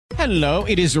Hello,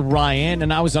 it is Ryan,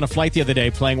 and I was on a flight the other day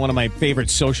playing one of my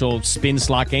favorite social spin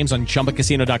slot games on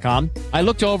ChumbaCasino.com. I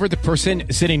looked over at the person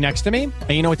sitting next to me, and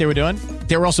you know what they were doing?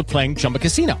 They were also playing Chumba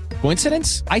Casino.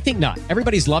 Coincidence? I think not.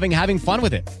 Everybody's loving having fun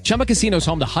with it. Chumba Casino is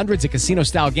home to hundreds of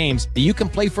casino-style games that you can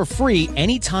play for free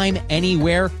anytime,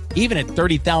 anywhere, even at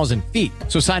 30,000 feet.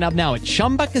 So sign up now at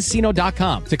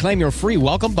ChumbaCasino.com to claim your free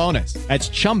welcome bonus. That's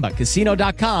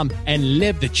ChumbaCasino.com and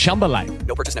live the Chumba life.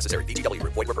 No purchase necessary. VGW.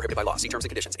 Void where prohibited by law. See terms and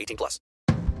conditions. 18+.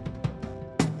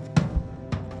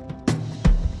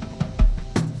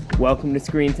 Welcome to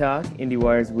Screen Talk,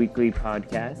 IndieWire's weekly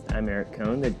podcast. I'm Eric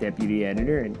Cohn, the deputy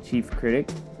editor and chief critic,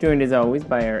 joined as always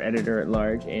by our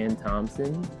editor-at-large, Ann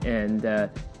Thompson. And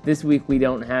this week we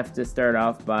don't have to start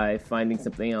off by finding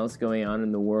something else going on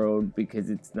in the world because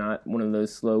it's not one of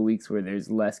those slow weeks where there's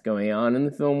less going on in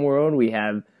the film world. We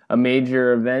have a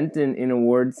major event in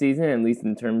award season, at least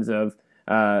in terms of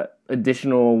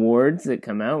additional awards that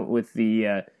come out with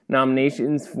the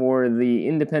nominations for the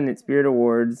Independent Spirit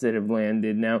Awards that have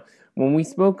landed. Now, when we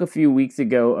spoke a few weeks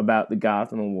ago about the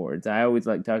Gotham Awards, I always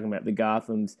like talking about the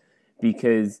Gothams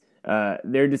because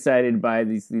they're decided by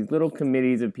these little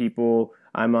committees of people.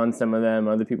 I'm on some of them,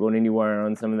 other people at IndieWire are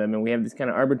on some of them, and we have this kind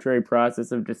of arbitrary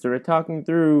process of just sort of talking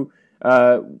through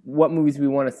what movies we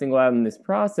want to single out in this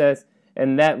process.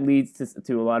 And that leads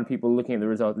to a lot of people looking at the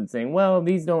results and saying, well,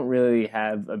 these don't really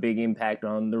have a big impact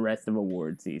on the rest of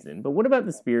award season. But what about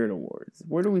the Spirit Awards?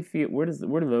 Where do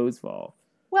those fall?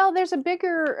 Well, there's a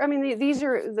bigger, these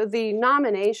are, the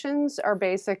nominations are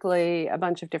basically a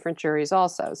bunch of different juries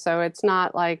also. So it's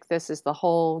not like this is the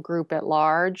whole group at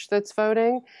large that's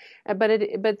voting, but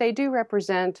they do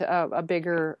represent a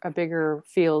bigger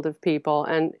field of people,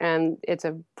 and it's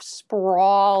a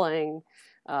sprawling,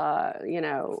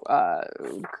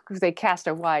 they cast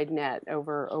a wide net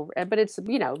over, but it's,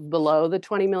 below the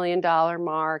 $20 million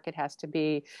mark. It has to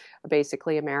be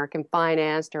basically American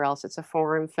financed or else it's a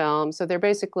foreign film. So they're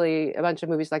basically a bunch of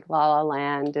movies like La La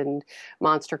Land and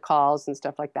Monster Calls and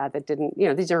stuff like that didn't,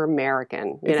 these are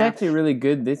American. It's actually really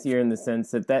good this year in the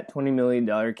sense that $20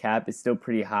 million cap is still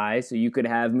pretty high. So you could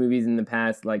have movies in the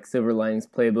past like Silver Linings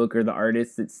Playbook or The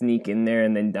Artist that sneak in there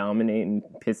and then dominate and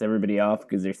piss everybody off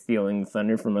because they're stealing the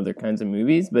thunder from other kinds of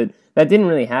movies, but that didn't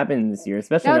really happen this year,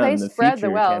 especially not in the feature. No, they spread the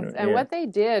wealth, and what they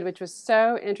did, which was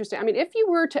so interesting. If you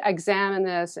were to examine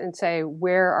this and say,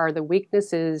 where are the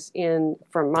weaknesses in,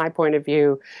 from my point of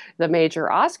view, the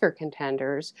major Oscar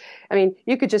contenders,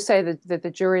 you could just say that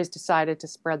the jury's decided to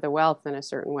spread the wealth in a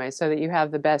certain way, so that you have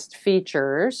the best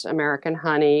features, American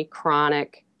Honey,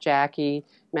 Chronic, Jackie,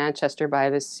 Manchester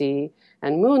by the Sea,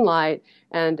 and Moonlight,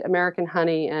 and American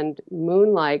Honey and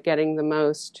Moonlight getting the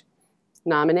most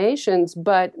nominations,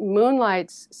 but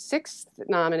Moonlight's sixth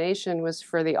nomination was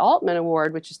for the Altman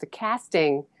Award, which is the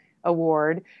casting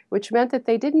award, which meant that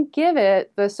they didn't give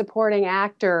it the supporting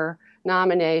actor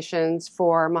nominations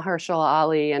for Mahershala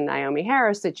Ali and Naomi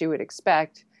Harris that you would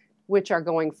expect, which are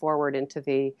going forward into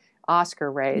the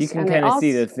Oscar race. You can kind of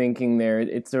see the thinking there.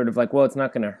 It's sort of like, well, it's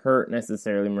not going to hurt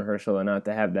necessarily Mahershala not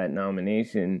to have that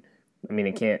nomination.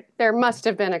 It can't. There must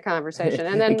have been a conversation,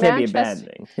 and then it can't be a bad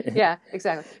thing. Yeah,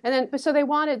 exactly. And then, so they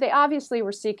obviously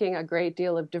were seeking a great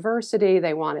deal of diversity.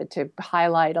 They wanted to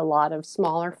highlight a lot of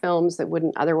smaller films that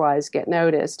wouldn't otherwise get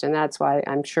noticed, and that's why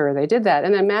I'm sure they did that.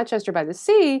 And then Manchester by the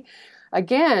Sea,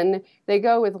 again, they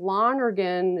go with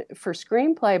Lonergan for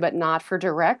screenplay, but not for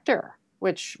director,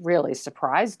 which really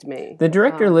surprised me. The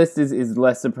director list is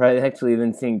less surprising, actually,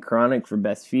 than seeing Chronic for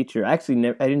Best Feature. Actually,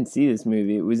 I didn't see this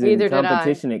movie. It was in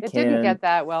competition at Cannes. It didn't get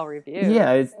that well reviewed.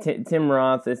 Yeah, it's Tim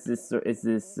Roth is this sort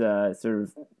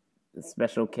of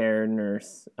special care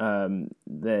nurse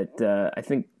that I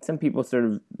think some people sort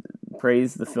of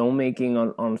praise the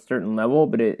filmmaking on a certain level,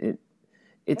 but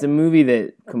it's a movie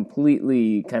that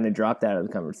completely kind of dropped out of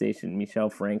the conversation. Michel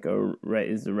Franco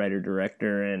is the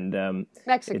writer-director, and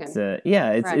Mexican.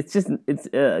 It's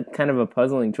kind of a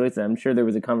puzzling choice. I'm sure there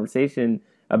was a conversation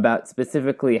about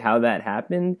specifically how that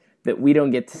happened that we don't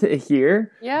get to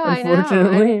hear. Yeah,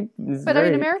 unfortunately. I know. But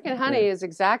American Honey is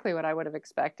exactly what I would have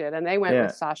expected, and they went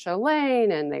with Sacha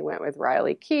Lane, and they went with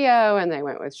Riley Keough, and they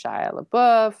went with Shia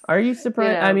LaBeouf. Are you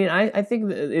surprised? I think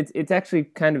that it's actually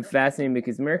kind of fascinating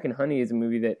because American Honey is a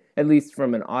movie that, at least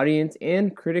from an audience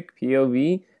and critic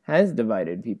POV, has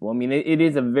divided people. It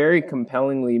is a very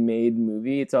compellingly made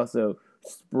movie. It's also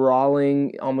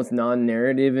sprawling, almost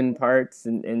non-narrative in parts,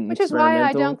 and which is why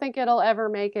I don't think it'll ever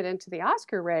make it into the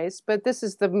Oscar race. But this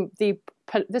is the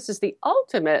this is the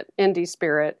ultimate indie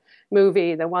spirit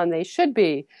movie, the one they should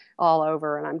be all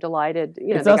over. And I'm delighted.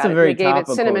 You know, it's also very they gave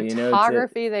topical, it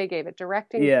cinematography, they gave it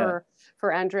directing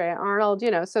for Andrea Arnold.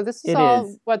 You know, so this is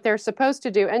all what they're supposed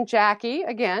to do. And Jackie,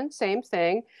 again, same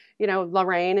thing. You know,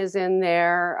 Lorraine is in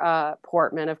there.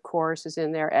 Portman, of course, is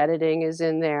in there. Editing is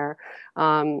in there.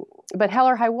 But Hell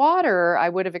or High Water, I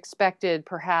would have expected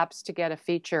perhaps to get a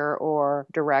feature or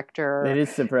director. It is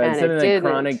surprising. Something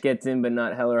like Chronic gets in, but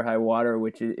not Hell or High Water,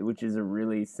 which is a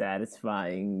really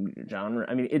satisfying genre.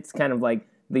 I mean, it's kind of like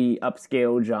the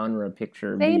upscale genre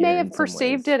picture. They may have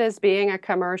perceived it as being a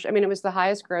commercial. I mean, it was the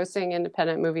highest grossing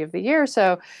independent movie of the year,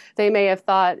 so they may have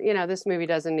thought, you know, this movie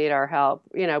doesn't need our help,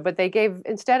 you know, but they gave,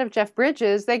 instead of Jeff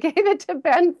Bridges, they gave it to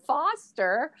Ben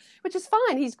Foster, which is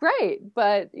fine. He's great,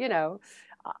 but, you know,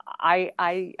 I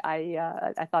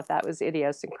thought that was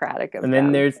idiosyncratic of them. And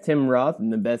then there's Tim Roth in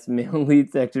the best male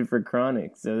lead section for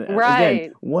Chronic. So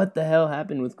again, what the hell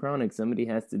happened with Chronic? Somebody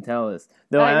has to tell us.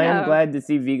 Though I am glad to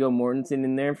see Viggo Mortensen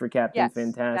in there for Captain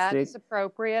Fantastic. That's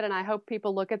appropriate, and I hope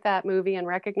people look at that movie and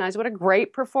recognize what a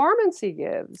great performance he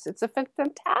gives. It's a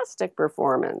fantastic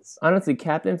performance. Honestly,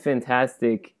 Captain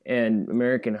Fantastic and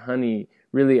American Honey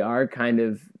really are kind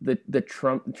of the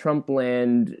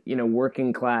Trumpland, you know,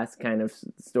 working class kind of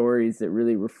stories that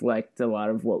really reflect a lot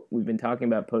of what we've been talking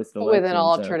about post-election. With an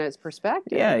alternate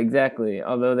perspective. Yeah, exactly.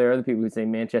 Although there are other people who say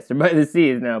Manchester by the Sea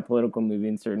is now a political movie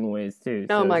in certain ways too.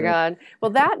 Oh my God.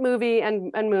 Well, that movie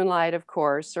and Moonlight, of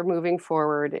course, are moving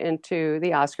forward into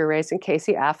the Oscar race, and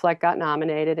Casey Affleck got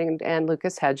nominated and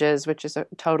Lucas Hedges, which is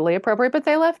totally appropriate, but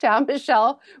they left out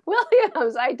Michelle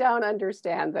Williams. I don't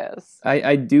understand this.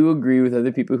 I do agree with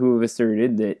other people who have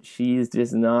asserted that she's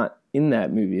just not in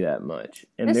that movie that much,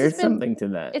 and there's something to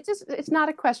that. It's not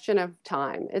a question of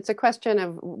time. It's a question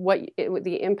of what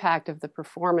the impact of the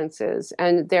performance is,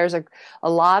 and there's a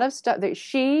lot of stuff that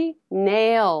she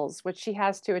nails what she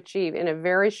has to achieve in a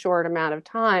very short amount of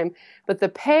time, but the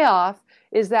payoff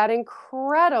is that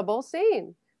incredible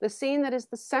scene. The scene that is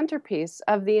the centerpiece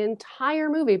of the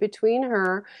entire movie between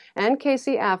her and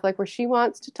Casey Affleck, where she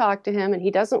wants to talk to him and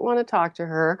he doesn't want to talk to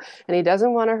her and he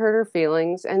doesn't want to hurt her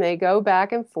feelings, and they go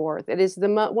back and forth. It is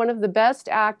one of the best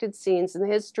acted scenes in the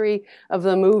history of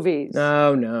the movies.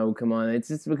 No, come on. It's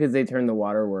just because they turned the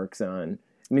waterworks on.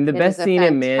 I mean, the best scene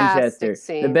in Manchester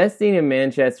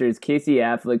is Casey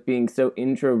Affleck being so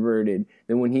introverted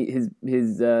that when his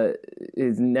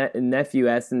nephew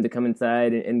asked him to come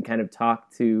inside and kind of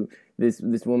talk to this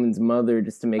woman's mother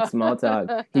just to make small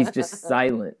talk, he's just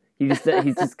silent. He's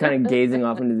just kind of gazing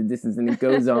off into the distance, and it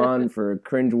goes on for a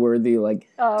cringeworthy 2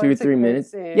 or 3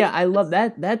 minutes. Scene. Yeah, I love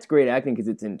that. That's great acting because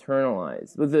it's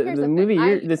internalized. But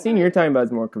the scene you're talking about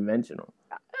is more conventional.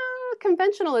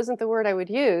 Conventional isn't the word I would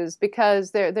use,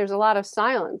 because there's a lot of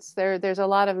silence. There's a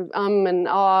lot of and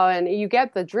ah, and you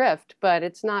get the drift, but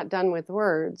it's not done with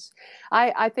words.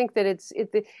 I think that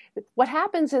what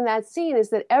happens in that scene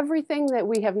is that everything that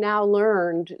we have now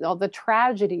learned, all the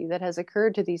tragedy that has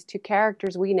occurred to these two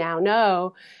characters, we now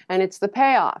know, and it's the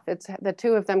payoff. It's the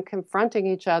two of them confronting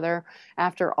each other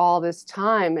after all this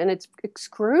time, and it's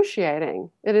excruciating.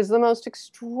 It is the most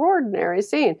extraordinary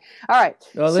scene. All right.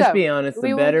 Well, let's be honest.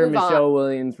 The better Michelle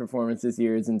Williams' performance this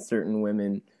year is in Certain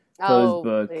Women. Closed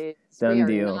book. Please. Done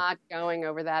we deal. are not going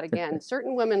over that again.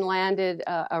 Certain Women landed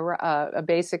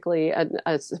basically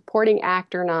a supporting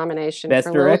actor nomination Best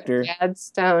for Director. Lily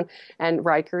Gladstone, and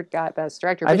Reichert got Best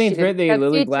Director. I think it's great that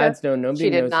Lily Gladstone, nobody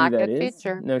knows who that is.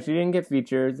 Feature. No, she didn't get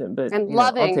features. But, and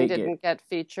Loving didn't get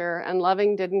feature, and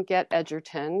Loving didn't get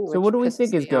Edgerton. So what do we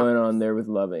think is going on there with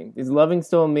Loving? Is Loving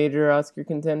still a major Oscar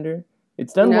contender?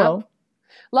 It's done well.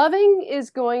 Loving is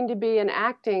going to be an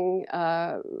acting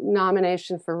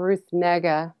nomination for Ruth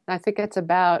Negga. I think it's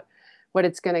about what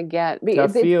it's going to get.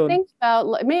 Tough field. Think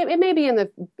about it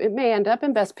may end up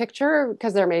in Best Picture,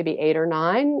 because there may be 8 or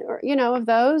 9, of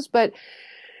those, but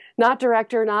not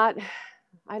director,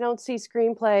 I don't see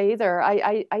screenplay either.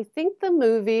 I think the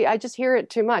movie, I just hear it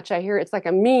too much. I hear it's like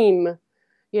a meme,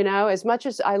 as much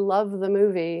as I love the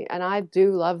movie, and I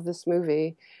do love this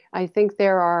movie, I think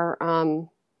there are,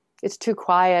 it's too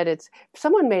quiet.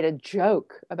 Someone made a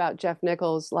joke about Jeff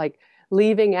Nichols,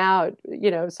 leaving out,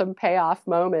 some payoff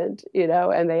moment,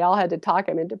 and they all had to talk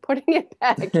him into putting it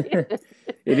back in.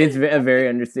 It is a very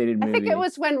understated movie. I think it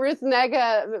was when Ruth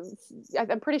Negga,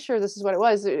 I'm pretty sure this is what it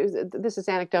was. This is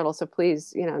anecdotal, so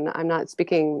please, I'm not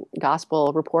speaking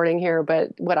gospel reporting here,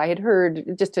 but what I had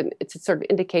heard, just to sort of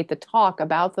indicate the talk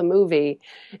about the movie,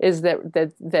 is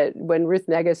that when Ruth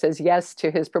Negga says yes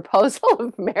to his proposal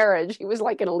of marriage, he was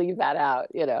like going to leave that out,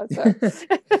 So.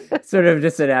 Sort of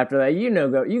just said after that,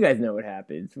 you guys know what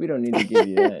happens. We don't need to give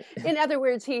you that. In other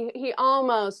words, he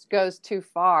almost goes too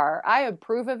far. I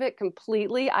approve of it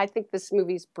completely. I think this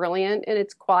movie's brilliant in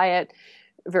its quiet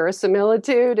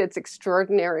verisimilitude, its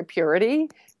extraordinary purity.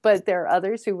 But there are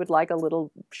others who would like a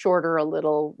little shorter, a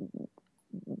little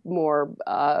more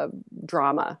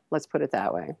drama. Let's put it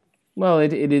that way. Well,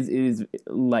 it is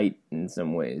light in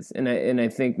some ways, and I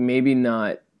think maybe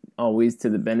not always to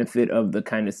the benefit of the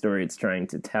kind of story it's trying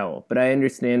to tell. But I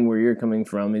understand where you're coming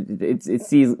from. It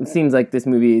seems like this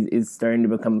movie is starting to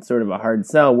become sort of a hard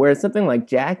sell, whereas something like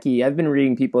Jackie, I've been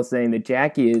reading people saying that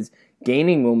Jackie is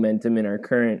gaining momentum in our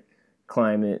current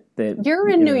climate. That you're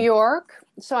in New York,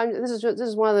 so this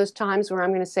is one of those times where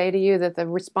I'm going to say to you that the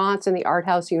response in the art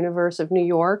house universe of New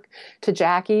York to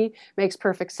Jackie makes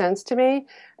perfect sense to me.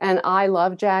 And I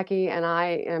love Jackie, and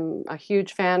I am a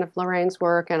huge fan of Lorraine's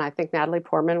work, and I think Natalie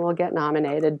Portman will get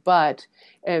nominated,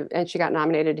 and she got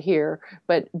nominated here,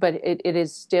 but it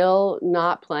is still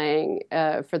not playing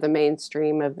for the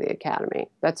mainstream of the Academy.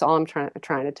 That's all I'm trying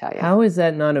to tell you. How is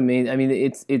that not amazing? I mean,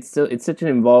 it's such an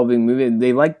involving movie.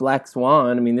 They like Black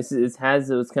Swan. I mean, this has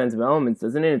those kinds of elements,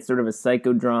 doesn't it? It's sort of a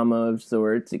psychodrama of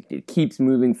sorts. It keeps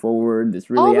moving forward. This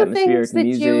really atmospheric music. All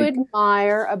the things that you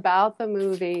admire about the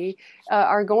movie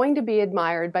are going to be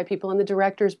admired by people in the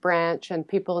director's branch and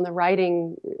people in the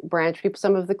writing branch,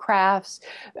 some of the crafts.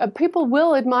 People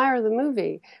will admire the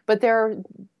movie, but there are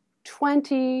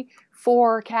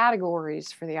 24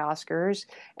 categories for the Oscars,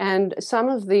 and some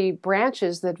of the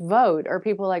branches that vote are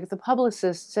people like the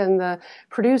publicists and the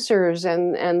producers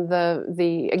and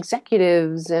the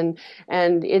executives, and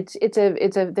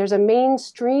there's a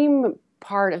mainstream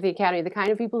part of the Academy, the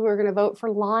kind of people who are going to vote for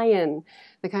Lion,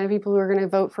 the kind of people who are going to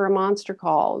vote for A Monster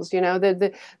Calls. There's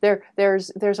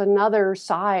another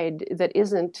side that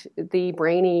isn't the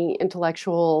brainy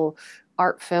intellectual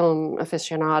art film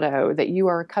aficionado that you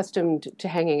are accustomed to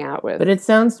hanging out with. But it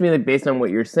sounds to me like, based on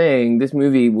what you're saying, this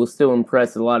movie will still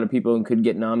impress a lot of people and could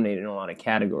get nominated in a lot of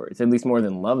categories, at least more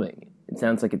than Loving. It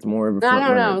sounds like it's more of a front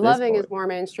runner. No. Loving is more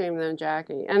mainstream than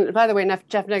Jackie. And by the way,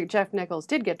 Jeff Nichols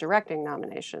did get directing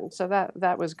nomination, so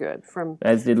that was good.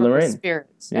 As did Lorraine.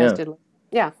 Spirits. Yeah. As did,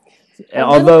 yeah.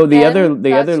 Although the other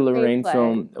Lorraine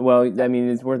film, well, I mean,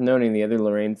 it's worth noting the other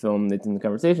Lorraine film that's in the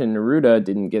conversation, Neruda,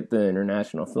 didn't get the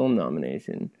international film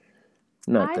nomination.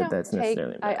 Not that that's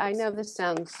necessarily. I know this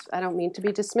sounds. I don't mean to be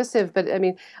dismissive, but I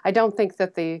mean, I don't think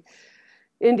that the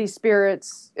indie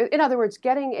spirits, in other words,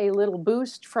 getting a little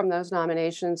boost from those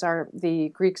nominations are the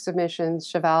Greek submission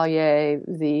Chevalier,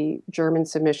 the German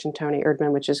submission Tony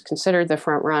Erdmann, which is considered the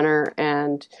front runner,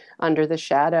 and Under the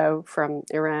Shadow from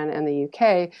Iran and the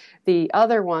UK. The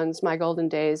other ones, My Golden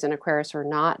Days and Aquarius, are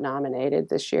not nominated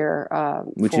this year.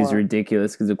 Which is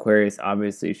ridiculous, because Aquarius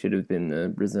obviously should have been the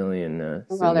Brazilian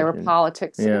well, there were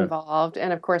politics involved.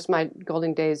 And of course, My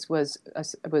Golden Days was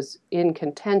in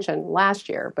contention last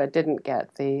year, but didn't get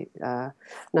the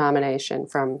nomination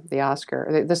from the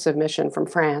Oscar, the submission from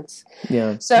France.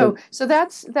 Yeah. So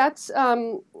that's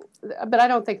but I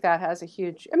don't think that has a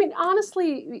huge. I mean,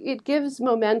 honestly, it gives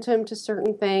momentum to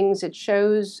certain things. It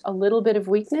shows a little bit of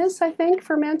weakness, I think,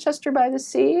 for Manchester by the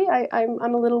Sea. I'm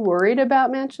a little worried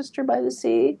about Manchester by the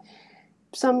Sea.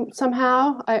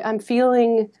 Somehow, I'm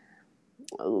feeling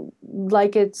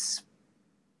like it's.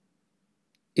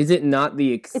 Is it not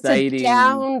the exciting? It's a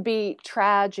downbeat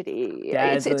tragedy.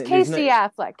 It's Casey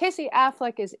Affleck. Casey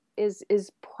Affleck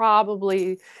is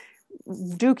probably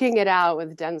duking it out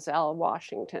with Denzel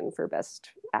Washington for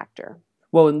Best Actor.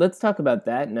 Well, let's talk about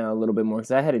that now a little bit more,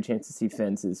 because I had a chance to see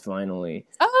Fences finally.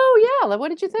 Oh yeah, what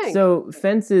did you think? So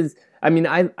Fences, I mean,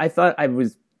 I thought I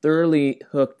was thoroughly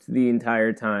hooked the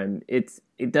entire time.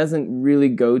 It doesn't really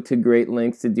go to great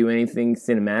lengths to do anything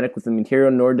cinematic with the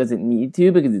material, nor does it need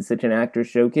to, because it's such an actor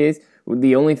showcase.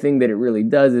 The only thing that it really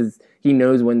does is he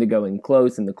knows when to go in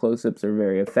close, and the close-ups are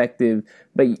very effective.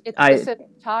 But it's the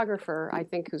cinematographer, I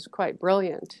think, who's quite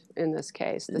brilliant in this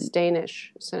case, the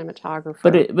Danish cinematographer.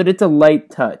 But it's a light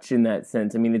touch in that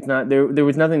sense. I mean, it's not there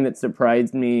was nothing that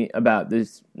surprised me about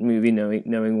this movie,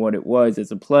 knowing what it was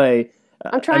as a play.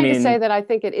 I'm trying to say that I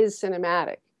think it is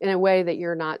cinematic in a way that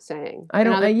you're not saying. I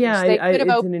don't. They could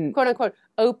have quote unquote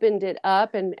opened it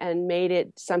up and made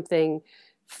it something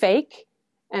fake,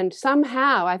 And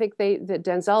somehow I think that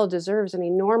Denzel deserves an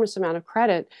enormous amount of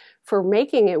credit for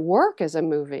making it work as a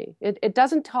movie. It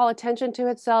doesn't call attention to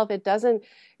itself. It doesn't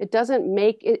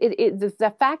make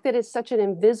the fact that it's such an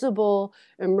invisible,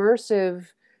 immersive,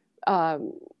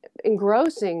 um,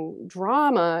 engrossing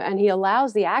drama, and he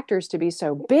allows the actors to be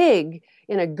so big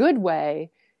in a good way.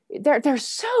 They're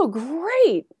so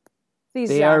great.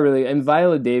 They are really, and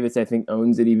Viola Davis, I think,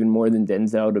 owns it even more than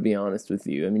Denzel, to be honest with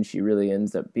you. I mean, she really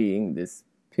ends up being this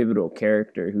pivotal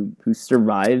character who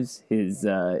survives his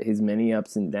many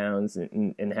ups and downs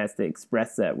and has to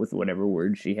express that with whatever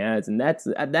words she has, and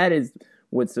that is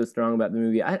what's so strong about the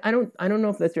movie. I don't know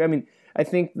if that's true. I mean, I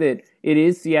think that it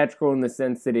is theatrical in the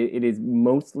sense that it is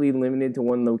mostly limited to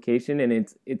one location, and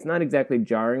it's not exactly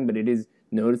jarring, but it is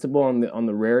noticeable on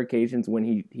the rare occasions when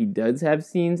he does have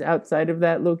scenes outside of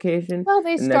that location. Well,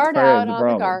 they start out on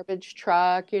the garbage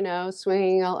truck,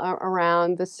 swinging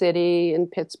around the city in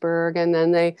Pittsburgh, and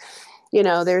then they,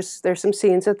 there's some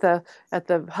scenes at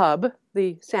the hub,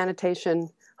 the sanitation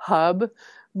hub.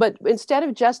 But instead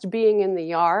of just being in the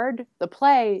yard, the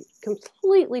play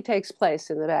completely takes place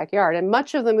in the backyard, and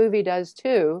much of the movie does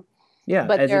too. Yeah,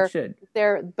 but as it should.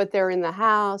 They're in the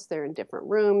house. They're in different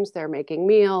rooms. They're making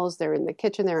meals. They're in the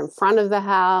kitchen. They're in front of the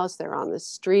house. They're on the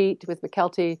street with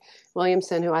McKelty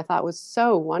Williamson, who I thought was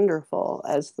so wonderful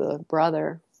as the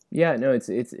brother. Yeah, no,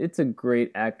 it's a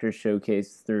great actor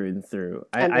showcase through and through.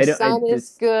 The son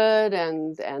is good,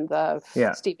 and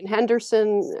Stephen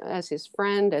Henderson as his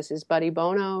friend, as his buddy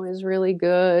Bono, is really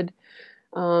good.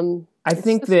 I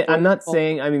think that I'm not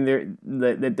saying. I mean,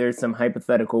 that there's some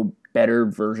hypothetical better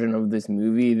version of this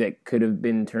movie that could have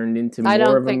been turned into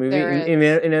more of a movie.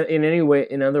 In any way,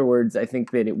 in other words, I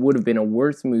think that it would have been a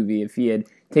worse movie if he had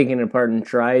taken it apart and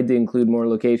tried to include more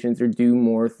locations or do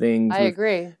more things. I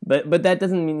agree. But that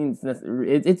doesn't mean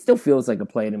it still feels like a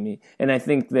play to me, and I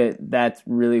think that that's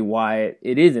really why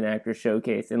it is an actor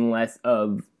showcase and less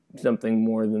of something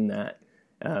more than that.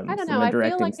 I don't know. I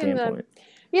feel like standpoint.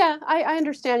 Yeah, I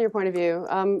understand your point of view.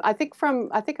 I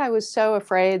think I was so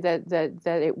afraid that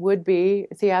it would be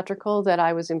theatrical that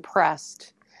I was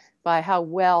impressed by how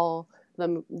well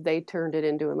they turned it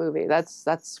into a movie.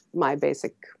 That's my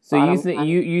basic. So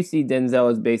you see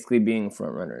Denzel as basically being a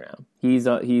front runner now. He's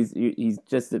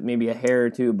just maybe a hair or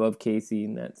two above Casey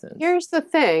in that sense. Here's the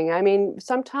thing. I mean,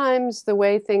 sometimes the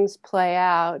way things play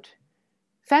out,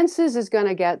 Fences is going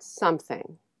to get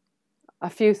something. A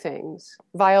few things.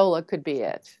 Viola could be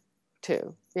it,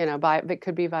 too. It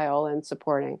could be Viola and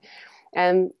supporting.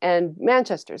 And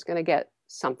Manchester's going to get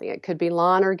something. It could be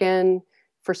Lonergan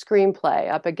for screenplay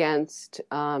up against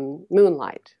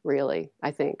Moonlight, really, I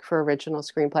think, for original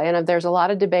screenplay. And there's a lot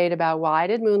of debate about why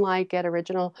did Moonlight get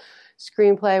original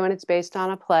screenplay when it's based on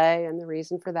a play. And the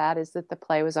reason for that is that the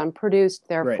play was unproduced.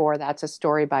 Therefore, That's a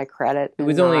story by credit. It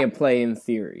was only a play in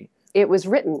theory. It was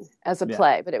written as a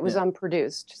play, but it was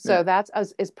unproduced. So that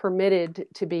is permitted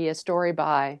to be a story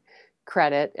by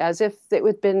credit as if it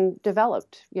had been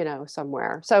developed,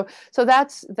 somewhere. So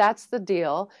that's the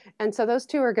deal. And so those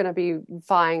two are going to be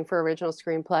vying for original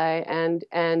screenplay.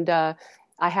 And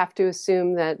I have to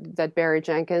assume that Barry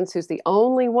Jenkins, who's the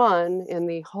only one in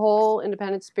the whole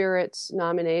Independent Spirits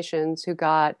nominations who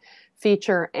got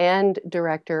feature and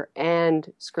director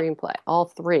and screenplay, all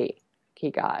three. He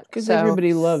got because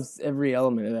everybody loves every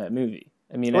element of that movie.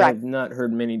 I mean, I have not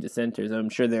heard many dissenters. I'm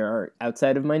sure there are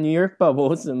outside of my New York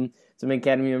bubble some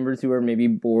Academy members who are maybe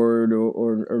bored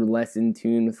or less in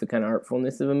tune with the kind of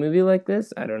artfulness of a movie like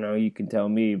this. I don't know. You can tell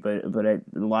me, but a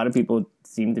lot of people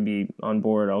seem to be on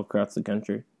board all across the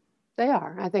country. They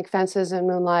are. I think Fences and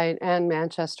Moonlight and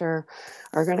Manchester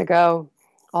are going to go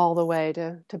all the way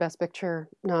to Best Picture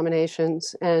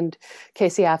nominations, and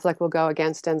Casey Affleck will go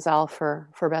against Denzel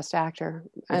for Best Actor.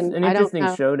 And it's an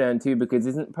interesting showdown too, because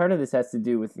isn't part of this has to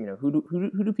do with who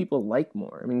do people like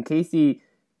more? I mean, Casey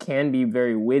can be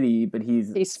very witty, but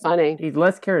he's funny. He's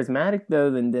less charismatic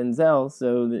though than Denzel,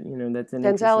 so that's an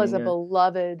Denzel is a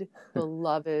beloved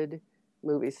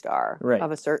movie star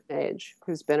of a certain age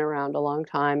who's been around a long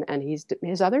time, and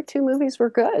his other two movies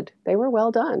were good. They were well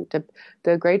done.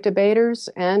 The Great Debaters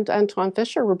and Antoine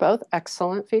Fisher were both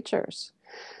excellent features.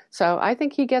 So I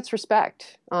think he gets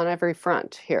respect on every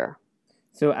front here.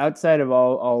 So outside of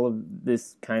all of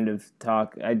this kind of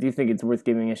talk, I do think it's worth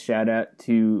giving a shout out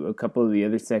to a couple of the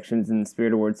other sections in the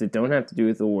Spirit Awards that don't have to do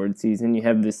with award season. You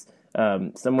have this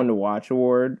Someone to Watch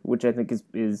award, which I think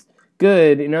is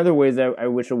good. In other ways, I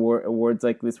wish awards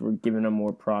like this were given a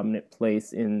more prominent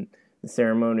place in the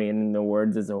ceremony and in the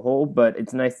awards as a whole. But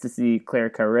it's nice to see Claire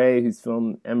Carré, whose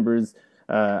film Embers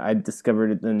I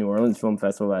discovered at the New Orleans Film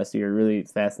Festival last year, a really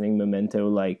fascinating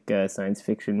Memento-like science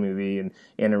fiction movie. And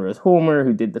Anna Rose Holmer,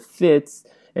 who did The Fits,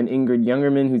 and Ingrid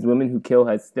Jungerman, whose Women Who Kill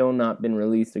has still not been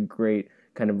released, a great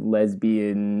kind of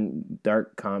lesbian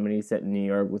dark comedy set in New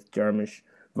York with Jarmusch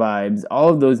vibes. All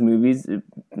of those movies,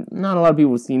 not a lot of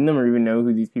people have seen them or even know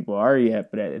who these people are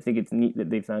yet, but I think it's neat that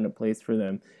they found a place for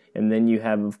them. And then you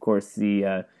have, of course,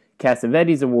 the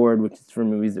Cassavetes Award, which is for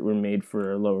movies that were made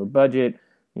for a lower budget.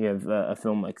 You have a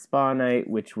film like Spa Night,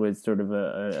 which was sort of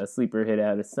a sleeper hit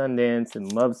out of Sundance,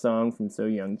 and Love Song from So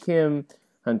Young Kim,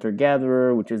 Hunter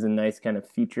Gatherer, which is a nice kind of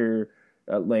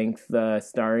feature-length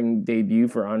starring debut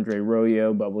for Andre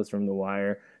Royo, Bubbles from The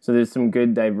Wire. So there's some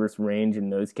good diverse range in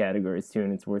those categories too,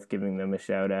 and it's worth giving them a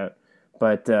shout-out.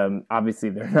 But obviously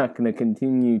they're not going to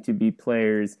continue to be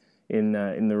players in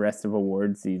the rest of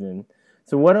award season.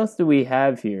 So what else do we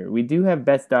have here? We do have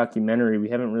Best Documentary. We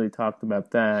haven't really talked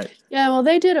about that. Yeah, well,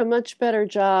 they did a much better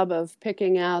job of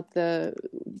picking out the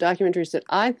documentaries that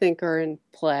I think are in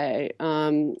play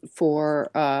for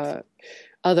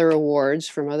other awards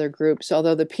from other groups.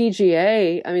 Although the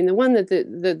PGA, I mean, the one that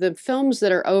the films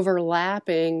that are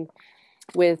overlapping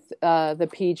with the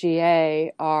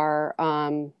PGA are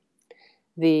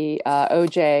the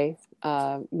OJ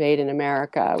Made in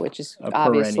America, which is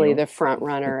obviously the front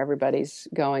runner. Everybody's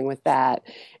going with that.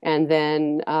 And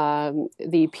then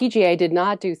the PGA did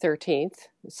not do 13th,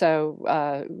 so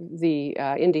the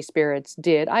Indie Spirits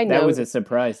did. I know that was a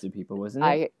surprise to people, wasn't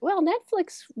it? Well,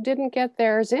 Netflix didn't get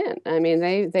theirs in. I mean,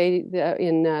 they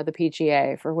in the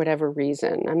PGA for whatever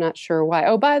reason. I'm not sure why.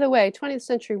 Oh, by the way, 20th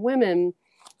Century Women,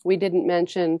 we didn't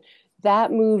mention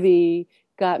that movie.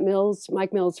 Got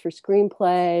Mike Mills for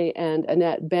screenplay and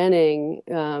Annette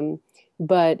Bening,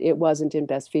 but it wasn't in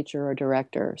Best Feature or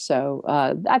Director. So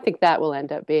I think that will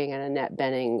end up being an Annette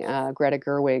Bening, Greta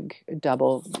Gerwig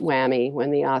double whammy when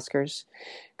the Oscars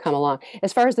come along.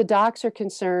 As far as the docs are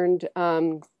concerned,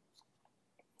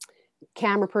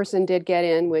 Camera Person did get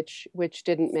in, which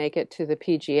didn't make it to the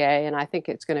PGA, and I think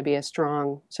it's going to be a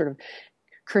strong sort of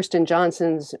Kirsten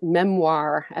Johnson's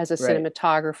memoir as a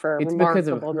cinematographer. It's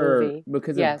remarkable movie.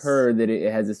 Because of her that it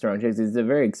has a strong chance. It's a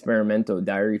very experimental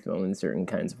diary film in certain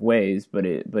kinds of ways, but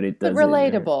it does. But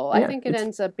relatable. I think it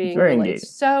ends up being very engaging.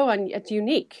 It's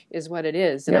unique, is what it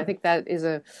is, and I think that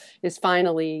is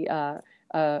finally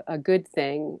a good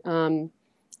thing.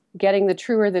 Getting the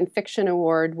Truer Than Fiction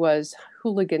Award was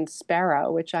Hooligan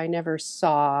Sparrow, which I never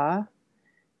saw.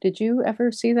 Did you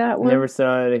ever see that one? Never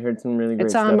saw it. I heard some really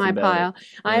great stuff about it. It's on my pile.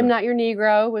 I Am Not Your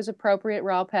Negro was appropriate.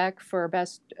 Raul Peck for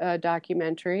Best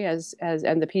Documentary, and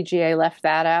the PGA left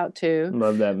that out too.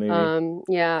 Love that movie.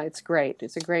 Yeah, it's great.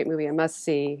 It's a great movie. I must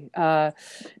see. Under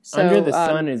the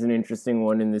Sun is an interesting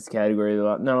one in this category.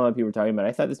 Not a lot of people are talking about it.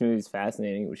 I thought this movie was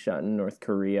fascinating. It was shot in North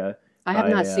Korea. I have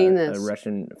not seen this. A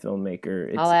Russian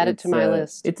filmmaker. I'll add it to my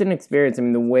list. It's an experience. I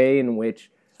mean, the way in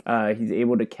which he's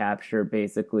able to capture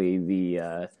basically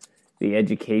the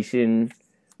education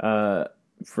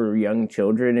for young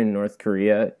children in North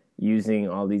Korea using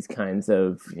all these kinds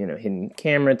of hidden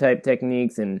camera type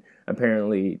techniques and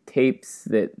apparently tapes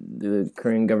that the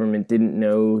Korean government didn't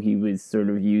know he was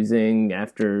sort of using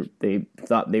after they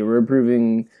thought they were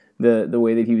approving the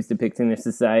way that he was depicting their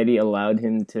society, allowed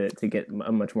him to get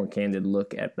a much more candid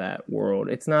look at that world.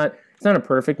 It's not a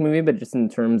perfect movie, but just in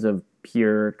terms of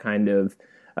pure kind of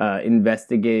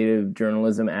investigative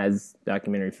journalism as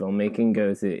documentary filmmaking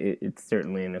goes, it's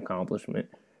certainly an accomplishment.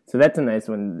 So that's a nice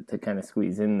one to kind of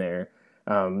squeeze in there.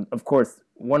 Of course,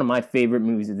 one of my favorite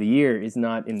movies of the year is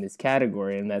not in this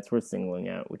category, and that's worth singling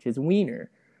out, which is Wiener.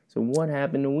 So what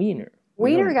happened to Wiener?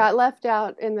 Wiener got left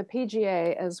out in the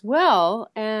PGA as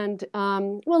well, and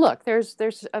well, look, there's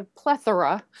a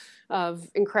plethora of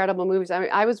incredible movies. I mean,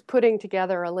 I was putting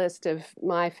together a list of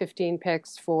my 15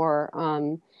 picks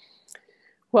for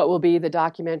what will be the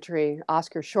documentary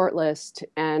Oscar shortlist,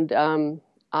 and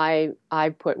I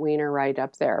put Wiener right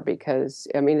up there because,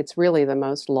 I mean, it's really the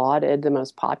most lauded, the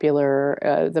most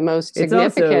popular, the most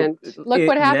significant. Look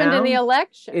what happened in the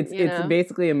election. It's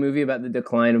basically a movie about the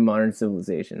decline of modern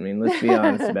civilization. I mean, let's be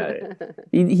honest about it.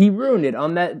 He ruined it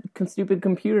on that stupid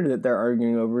computer that they're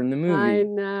arguing over in the movie. I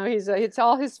know. It's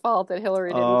all his fault that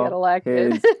Hillary didn't get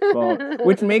elected. His fault.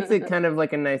 Which makes it kind of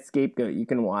like a nice scapegoat. You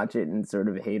can watch it and sort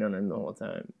of hate on him the whole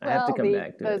time. I have to come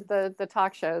back to it. The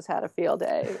talk shows had a field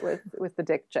day with the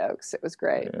dick jokes. It was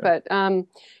great. Yeah.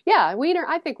 But Wiener.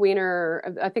 I think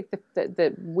Wiener. I think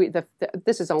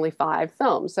this is only 5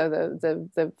 films, so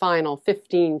the final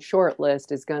 15 short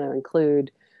list is going to include,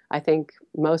 I think,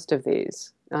 most of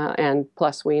these, and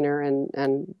plus Wiener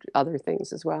and other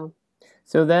things as well.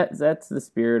 So that's the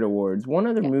Spirit Awards. One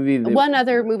other movie.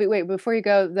 Wait, before you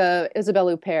go, the Isabelle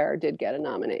Huppert did get a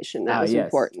nomination. That was yes.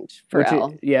 important for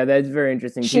Elle. Yeah, that's very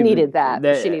interesting. She needed that.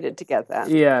 She needed to get that.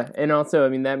 Yeah, and also, I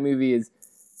mean, that movie it's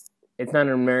not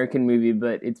an American movie,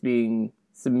 but it's being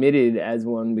submitted as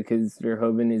one because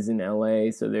Verhoeven is in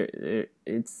LA, so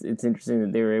it's interesting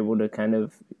that they were able to kind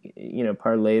of,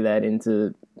 parlay that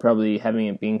into probably having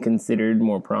it being considered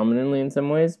more prominently in some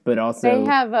ways, but also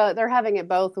they're having it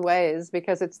both ways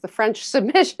because it's the French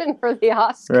submission for the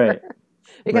Oscar, right?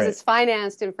 Because it's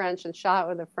financed in French and shot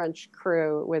with a French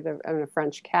crew with a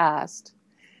French cast,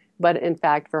 but in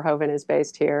fact Verhoeven is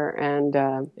based here, and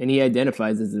he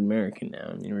identifies as an American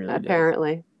now. He really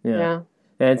apparently, does. Yeah.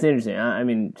 Yeah, it's interesting. I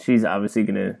mean, she's obviously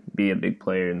going to be a big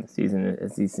player in the season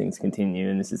as these things continue,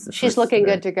 and this is she's looking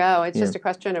good to go. It's just a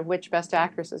question of which Best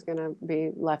Actress is going to be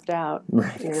left out.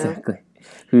 Right, exactly.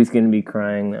 Who's going to be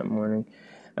crying that morning?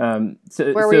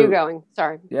 Where were you going?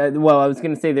 Sorry. Yeah, well, I was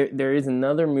going to say there is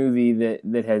another movie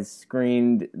that has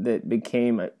screened that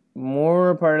became more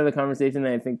a part of the conversation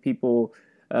than I think people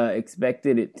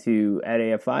expected it to at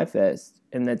AFI Fest,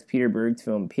 and that's Peter Berg's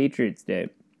film Patriots Day.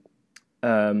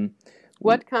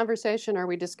 What conversation are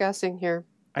we discussing here?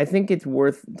 I think it's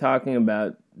worth talking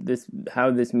about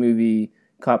how this movie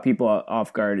caught people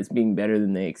off guard as being better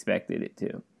than they expected it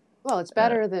to. Well, it's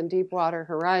better than Deepwater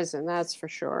Horizon, that's for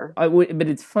sure. But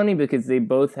it's funny because they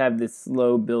both have this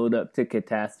slow build up to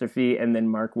catastrophe, and then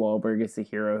Mark Wahlberg is the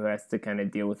hero who has to kind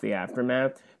of deal with the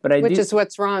aftermath. Which is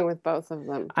what's wrong with both of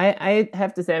them. I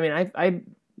have to say, I mean,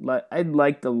 I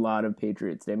liked a lot of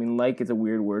Patriots Day. I mean, like is a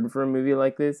weird word for a movie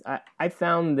like this. I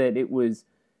found that it was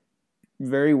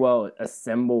very well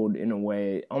assembled in a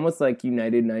way, almost like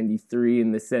United 93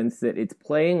 in the sense that it's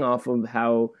playing off of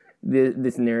how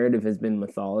this narrative has been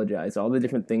mythologized, all the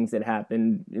different things that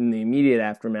happened in the immediate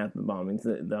aftermath of the bombings,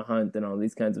 the hunt and all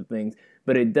these kinds of things.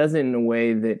 But it does it in a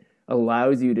way that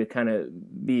allows you to kind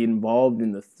of be involved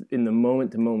in the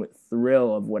moment-to-moment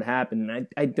thrill of what happened. And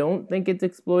I don't think it's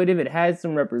exploitive. It has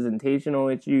some representational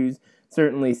issues.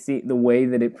 Certainly, see the way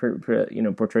that it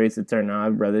portrays the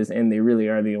Tsarnaev brothers, and they really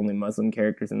are the only Muslim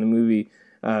characters in the movie,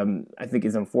 I think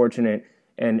is unfortunate.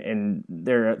 And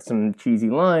there are some cheesy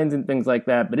lines and things like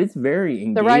that, but it's very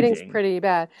engaging. The writing's pretty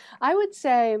bad. I would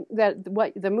say that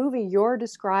what the movie you're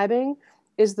describing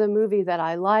is the movie that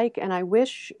I like, and I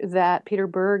wish that Peter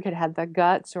Berg had the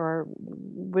guts or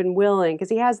been willing, because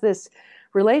he has this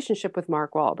relationship with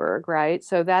Mark Wahlberg, right?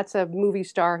 So that's a movie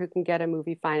star who can get a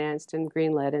movie financed and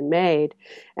greenlit and made.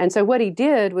 And so what he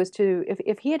did was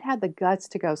if he had the guts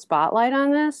to go spotlight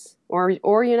on this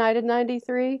or United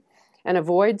 93 and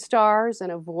avoid stars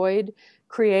and avoid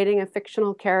creating a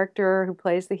fictional character who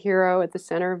plays the hero at the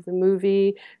center of the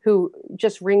movie, who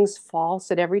just rings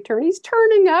false at every turn. He's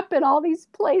turning up in all these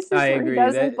places where he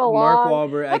doesn't belong.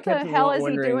 Mark Wahlberg, what the hell is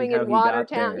he doing in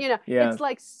Watertown? It's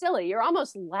like silly. You're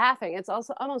almost laughing. It's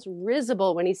also almost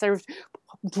risible when he sort of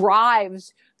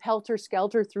drives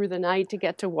helter-skelter through the night to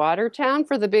get to Watertown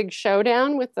for the big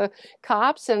showdown with the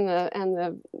cops and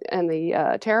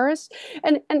the terrorists,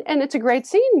 and it's a great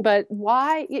scene. But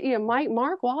why?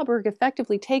 Mark Wahlberg effectively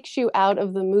takes you out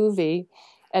of the movie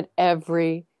at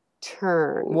every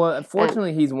turn. Well,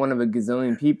 fortunately, he's one of a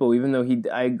gazillion people. Even though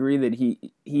I agree that he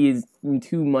is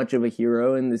too much of a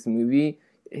hero in this movie.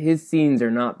 His scenes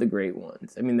are not the great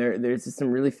ones. I mean, there's just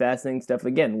some really fascinating stuff,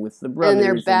 again, with the brothers. And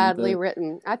they're badly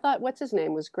written. I thought, what's his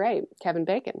name was great. Kevin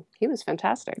Bacon. He was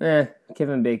fantastic.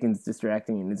 Kevin Bacon's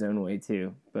distracting in his own way,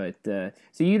 too. But,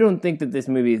 so you don't think that this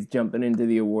movie is jumping into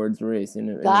the awards race in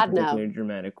a particularly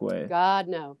dramatic way? God,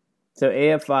 no. So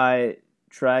AFI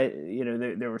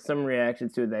there were some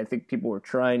reactions to it that I think people were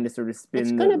trying to sort of spin.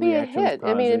 It's going to be a hit.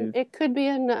 I mean, it could be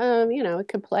it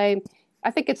could play. I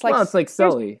think it's like... Well, it's like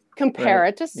Sully. Compare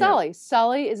it to Sully. Yeah.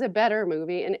 Sully is a better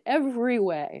movie in every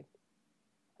way.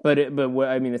 But what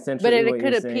I mean, essentially, but it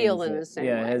could appeal in the same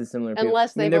way. Yeah, it has a similar appeal.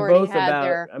 Unless they've already both had about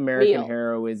their American meal.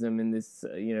 heroism in this,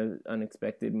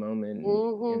 unexpected moment.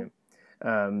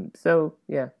 Mm-hmm. So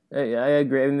yeah, I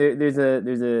agree. I mean, there's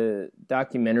a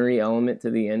documentary element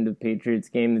to the end of Patriots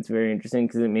Game that's very interesting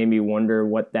because it made me wonder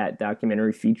what that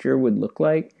documentary feature would look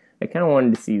like. I kind of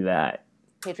wanted to see that.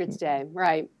 Patriots Day,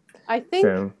 right? I think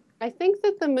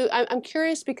that the movie. I'm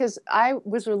curious because I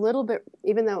was a little bit.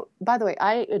 Even though, by the way,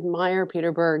 I admire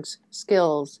Peter Berg's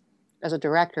skills as a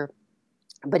director,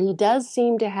 but he does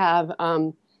seem to have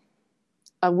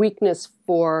a weakness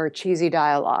for cheesy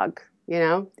dialogue.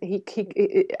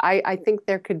 I think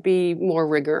there could be more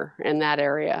rigor in that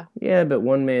area. Yeah, but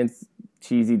one man's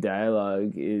cheesy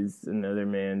dialogue is another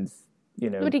man's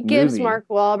But he gives movie. Mark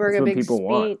Wahlberg That's a what big people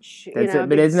want. speech. That's it.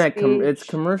 But isn't that it's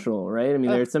commercial, right? I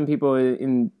mean, there's some people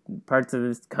in parts of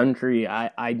this country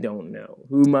I don't know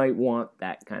who might want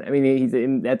that kind of. I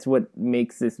mean, that's what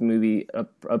makes this movie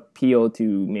appeal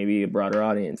to maybe a broader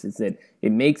audience. Is that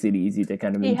it makes it easy to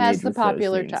kind of engage with those themes. He has the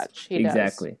popular touch. He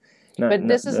exactly. does. But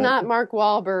this is not Mark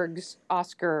Wahlberg's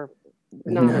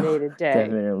Oscar-nominated day.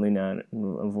 Definitely not,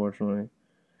 unfortunately.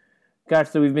 Gosh,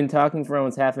 so we've been talking for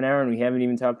almost half an hour and we haven't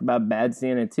even talked about Bad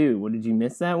Santa 2. What, did you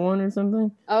miss that one or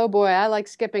something? Oh boy, I like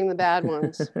skipping the bad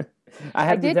ones.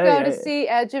 I did go to see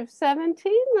Edge of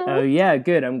 17 though. Oh yeah,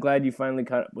 good. I'm glad you finally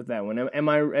caught up with that one. Am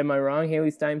I wrong?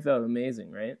 Haley Steinfeld, amazing,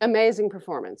 right? Amazing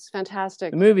performance,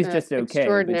 fantastic. The movie's just okay,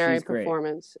 extraordinary but she's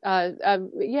performance.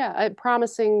 A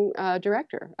promising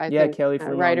director. I think. Kelly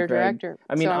Fremont writer Craig. director.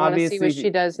 I mean, so obviously, I want to see what she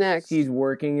does next. She's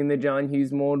working in the John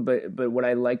Hughes mold, but what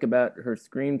I like about her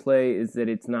screenplay is that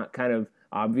it's not kind of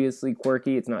obviously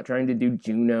quirky. It's not trying to do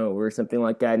Juno or something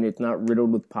like that, and it's not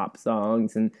riddled with pop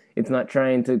songs, and it's not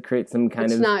trying to create some kind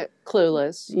of... It's not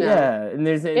Clueless. No. Yeah, and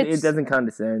it doesn't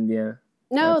condescend, yeah.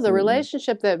 No, absolutely. The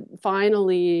relationship that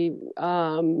finally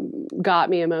got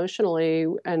me emotionally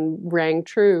and rang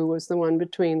true was the one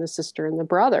between the sister and the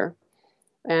brother.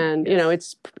 And,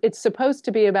 it's supposed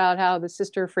to be about how the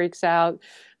sister freaks out,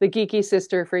 the geeky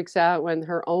sister freaks out when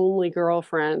her only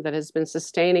girlfriend that has been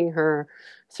sustaining her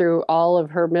through all of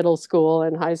her middle school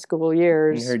and high school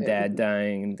years. And her dad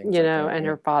dying and things like that. And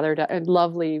her father died.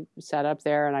 Lovely setup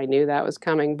there, and I knew that was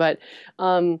coming. But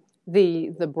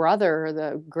the brother,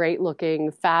 the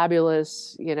great-looking,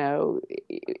 fabulous,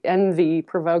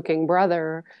 envy-provoking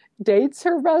brother, dates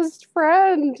her best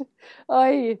friend.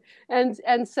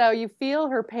 And so you feel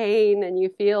her pain and you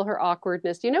feel her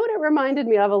awkwardness. You know what it reminded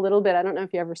me of a little bit? I don't know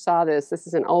if you ever saw this. This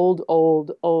is an old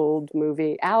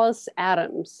movie. Alice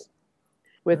Adams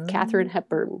with Katharine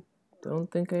Hepburn.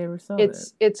 Don't think I ever saw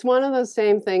that. It's one of those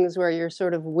same things where you're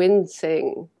sort of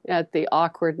wincing at the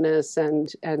awkwardness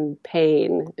and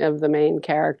pain of the main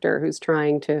character who's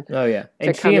trying to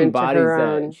and she embodies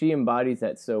that. She embodies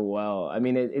that so well. I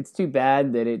mean, it's too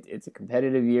bad that it's a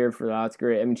competitive year for the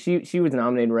Oscar. I mean, she was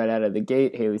nominated right out of the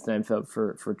gate, Haley Steinfeld,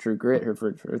 for True Grit, her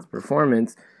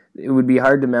performance. It would be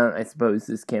hard to mount, I suppose,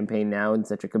 this campaign now in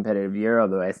such a competitive year.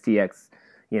 Although STX,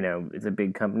 it's a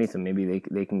big company, so maybe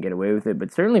they can get away with it.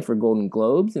 But certainly for Golden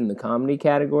Globes in the comedy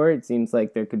category, it seems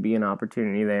like there could be an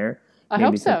opportunity there. I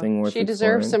hope so. She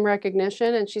deserves some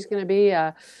recognition, and she's going to be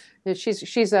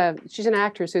she's an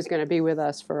actress who's going to be with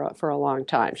us for a long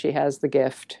time. She has the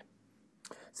gift.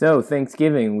 So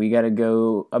Thanksgiving, we got to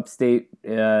go upstate.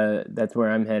 That's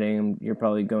where I'm heading. You're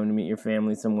probably going to meet your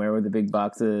family somewhere with a big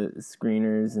box of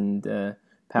screeners and.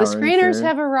 The screeners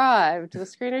have arrived. The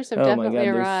screeners have definitely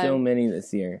arrived. There's so many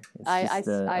this year. It's just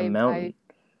a mountain.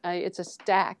 It's a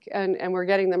stack, and we're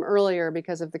getting them earlier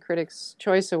because of the Critics'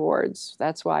 Choice Awards.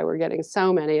 That's why we're getting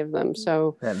so many of them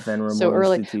so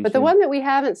early. Institution. But the one that we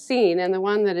haven't seen, and the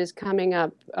one that is coming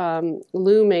up,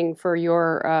 looming for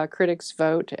your critics'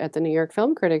 vote at the New York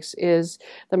Film Critics, is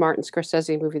the Martin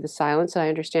Scorsese movie, The Silence. I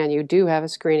understand you do have a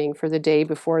screening for the day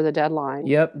before the deadline.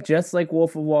 Yep, just like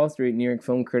Wolf of Wall Street, New York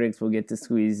Film Critics will get to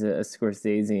squeeze a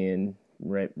Scorsese in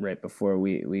right before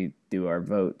we do our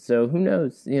vote. So who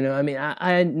knows? I mean,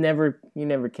 you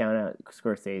never count out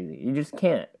Scorsese. You just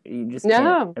can't.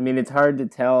 Can't. I mean, it's hard to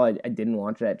tell. I didn't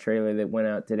watch that trailer that went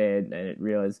out today, and I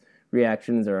realized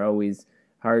reactions are always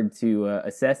hard to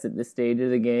assess at this stage of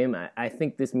the game. I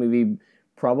think this movie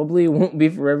probably won't be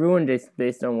for everyone just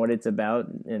based on what it's about,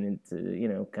 and it's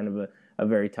kind of a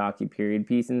very talky period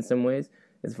piece in some ways,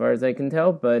 as far as I can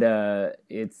tell, but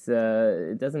it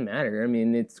doesn't matter. I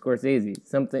mean, it's Scorsese.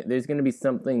 There's going to be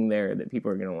something there that people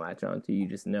are going to latch onto. You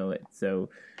just know it. So,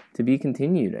 to be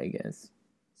continued, I guess.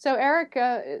 So, Eric,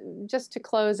 just to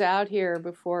close out here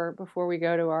before we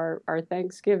go to our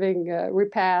Thanksgiving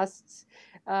repasts,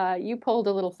 you pulled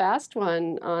a little fast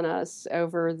one on us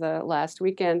over the last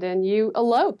weekend, and you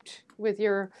eloped with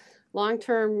your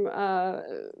long-term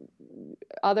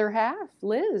other half,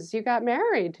 Liz. You got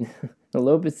married.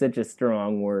 Elope is such a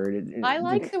strong word. I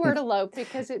like the word elope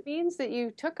because it means that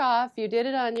you took off, you did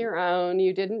it on your own,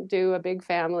 you didn't do a big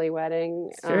family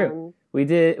wedding. Sure. We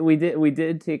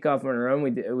did take off on our own.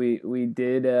 We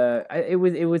did.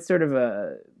 It was sort of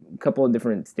a couple of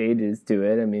different stages to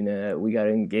it. I mean, we got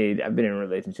engaged. I've been in a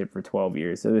relationship for 12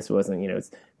 years, so this wasn't,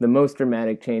 it's the most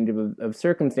dramatic change of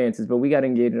circumstances, but we got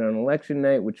engaged on election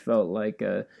night, which felt like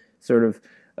a sort of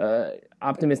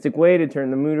optimistic way to turn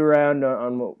the mood around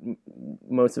on what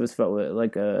most of us felt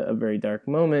like a very dark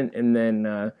moment, and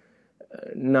then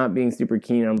not being super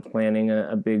keen on planning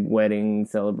a big wedding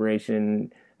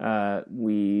celebration.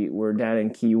 we were down in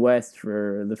Key West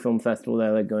for the film festival that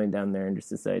I like going down there, and just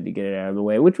decided to get it out of the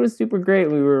way, which was super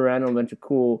great. We were around a bunch of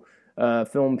cool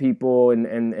film people, and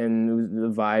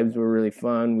the vibes were really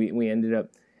fun. We ended up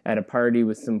at a party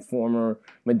with some former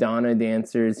Madonna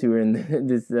dancers who were in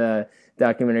this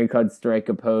documentary called Strike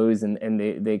a Pose, and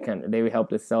they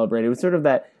helped us celebrate. It was sort of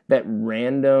that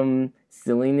random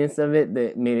silliness of it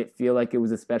that made it feel like it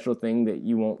was a special thing that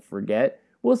you won't forget.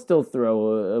 We'll still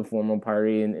throw a formal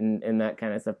party and that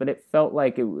kind of stuff, but it felt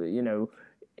like it,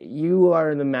 you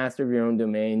are the master of your own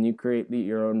domain. You create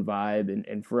your own vibe,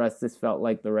 and for us, this felt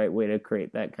like the right way to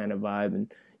create that kind of vibe.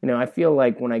 And I feel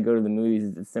like when I go to the movies,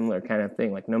 it's a similar kind of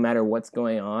thing. Like, no matter what's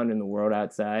going on in the world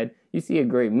outside, you see a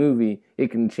great movie,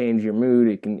 it can change your mood.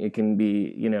 It can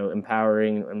be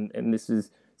empowering, and this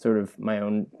is sort of my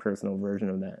own personal version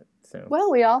of that. So,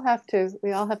 well, we all have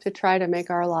to try to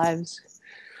make our lives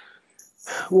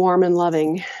warm and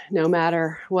loving, no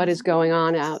matter what is going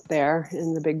on out there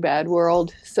in the big bad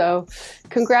world. So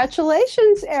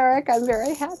congratulations, Eric. I'm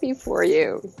very happy for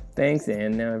you. Thanks,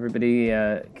 Anne. Now everybody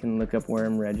can look up where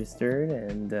I'm registered.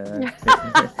 And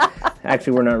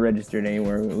actually, we're not registered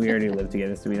anywhere. We already live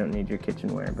together, so we don't need your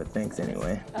kitchenware. But thanks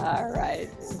anyway. All right.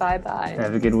 Bye-bye.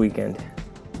 Have a good weekend.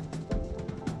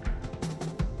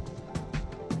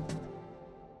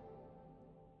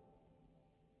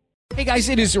 Hey guys,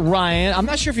 it is Ryan. I'm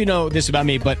not sure if you know this about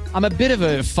me, but I'm a bit of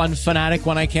a fun fanatic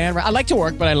when I can. I like to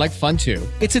work, but I like fun too.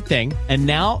 It's a thing. And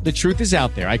now the truth is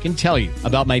out there. I can tell you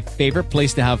about my favorite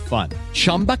place to have fun.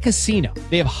 Chumba Casino.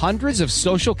 They have hundreds of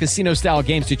social casino style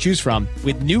games to choose from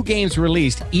with new games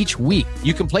released each week.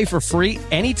 You can play for free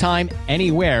anytime,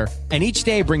 anywhere. And each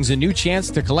day brings a new chance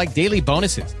to collect daily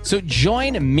bonuses. So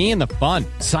join me in the fun.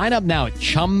 Sign up now at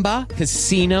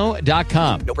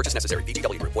ChumbaCasino.com. No purchase necessary.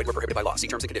 VGW Group. Void where prohibited by law. See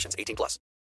terms and conditions. 18+.